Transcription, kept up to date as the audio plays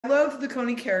love the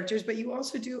Coney characters, but you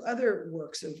also do other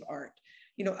works of art,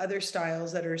 other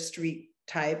styles that are street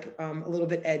type, a little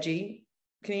bit edgy.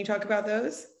 Can you talk about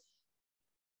those?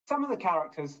 Some of the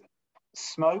characters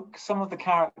smoke, some of the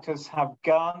characters have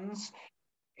guns.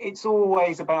 It's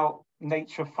always about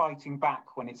nature fighting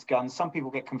back when it's guns. Some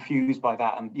people get confused by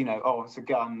that and, oh, it's a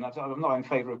gun. I'm not in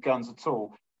favor of guns at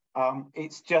all.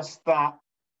 It's just that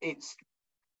it's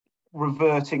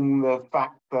reverting the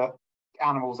fact that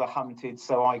animals are hunted,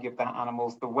 so I give the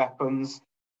animals the weapons,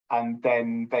 and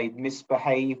then they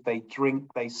misbehave, they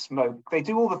drink, they smoke, they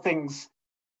do all the things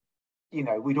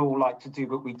we'd all like to do,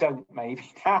 but we don't maybe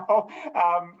now.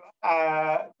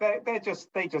 They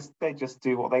just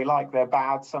do what they like. They're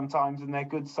bad sometimes and they're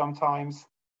good sometimes.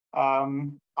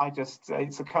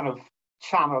 It's a kind of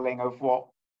channeling of what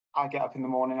I get up in the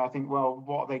morning. I think, well,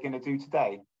 what are they going to do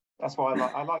today? That's why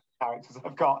I like the characters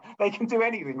I've got. They can do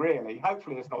anything really.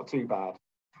 Hopefully, it's not too bad.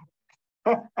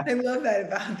 I love that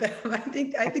about them. I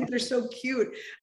think they're so cute.